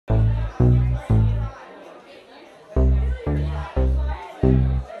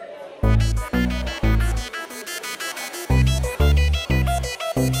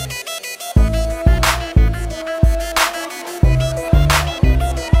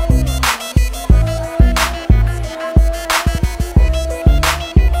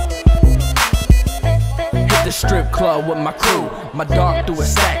club with my crew. My dog threw a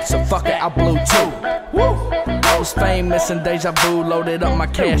stack, so fuck it, I blew two. Woo! I was famous and deja vu. Loaded up my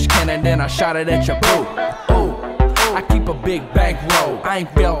cash can and then I shot it at your boo. Ooh, I keep a big bankroll. I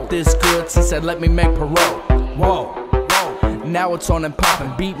ain't felt this good since they let me make parole. Whoa. Now it's on and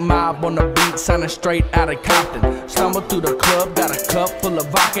poppin', beat mob on the beat, sounding straight out of Compton. Stumble through the club, got a cup full of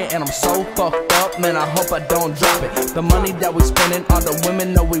vodka, and I'm so fucked up, man, I hope I don't drop it. The money that we spending, all the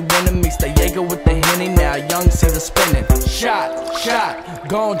women know we winning. Mix the Jaeger with the Henny, now young see the spinning. Shot,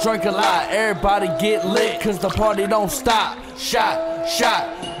 gon' drink a lot, everybody get lit, cause the party don't stop.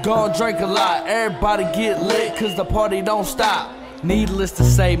 Shot, gon' drink a lot, everybody get lit, cause the party don't stop. Needless to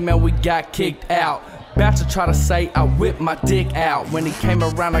say, man, we got kicked out. About to try to say I whipped my dick out when he came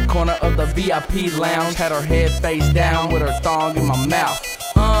around the corner of the VIP lounge. Had her head face down with her thong in my mouth.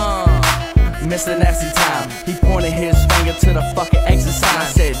 Mr. Nasty Time. He pointed his finger to the fucking exit sign. I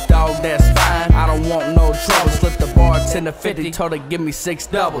said, dog, that's fine, I don't want no trouble. Slipped the bartender 50, told her give me 6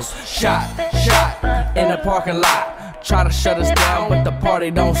 doubles. Shot in the parking lot. Try to shut us down, but the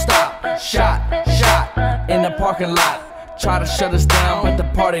party don't stop. Shot in the parking lot. Try to shut us down, but the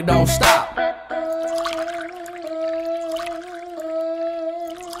party don't stop.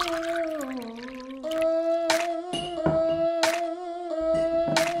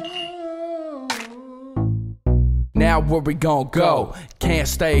 Now where we gon' go? Can't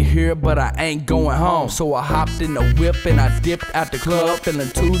stay here, but I ain't going home. So I hopped in the whip and I dipped out the club. Feeling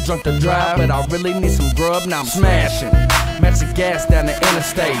too drunk to drive, but I really need some grub. Now I'm smashing, matching gas down the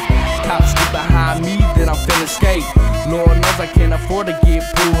interstate. Cops get behind me, then I'm finna skate. Lord knows I can't afford to get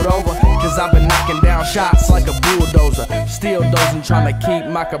pulled over, cause I've been knocking down shots like a bulldozer. Still dozing, trying to keep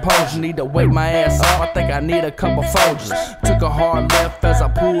my composure. Need to wake my ass up, I think I need a couple Folgers. Took a hard left as I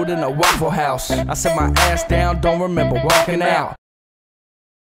pulled in a Waffle House. I set my ass down, don't remember walking out.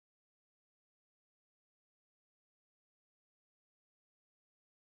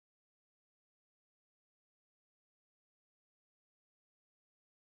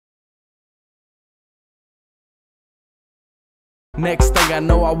 Next thing I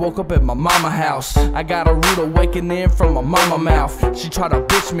know, I woke up at my mama's house. I got a rude awakening from my mama mouth. She tried to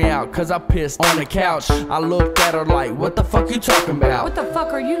bitch me out cause I pissed on the couch. I looked at her like, what the fuck you talking about? What the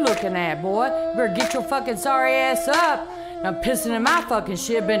fuck are you looking at, boy? You better get your fucking sorry ass up. I'm pissing in my fucking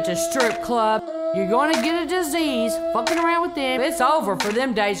shit, been to strip club. You're gonna get a disease, fucking around with them. It's over for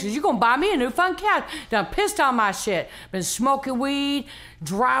them days, cause you're gonna buy me a new fucking couch. Done pissed on my shit. Been smoking weed,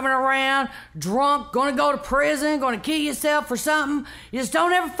 driving around, drunk, gonna go to prison, gonna kill yourself for something. You just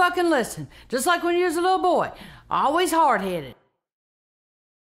don't ever fucking listen. Just like when you was a little boy. Always hard-headed.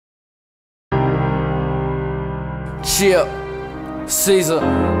 Chip, Caesar,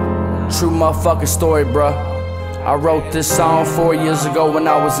 true motherfucking story, bruh. I wrote this song 4 years ago when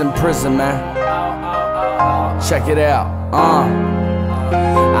I was in prison, man. Check it out.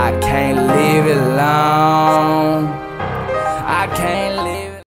 I can't leave it alone. I can't live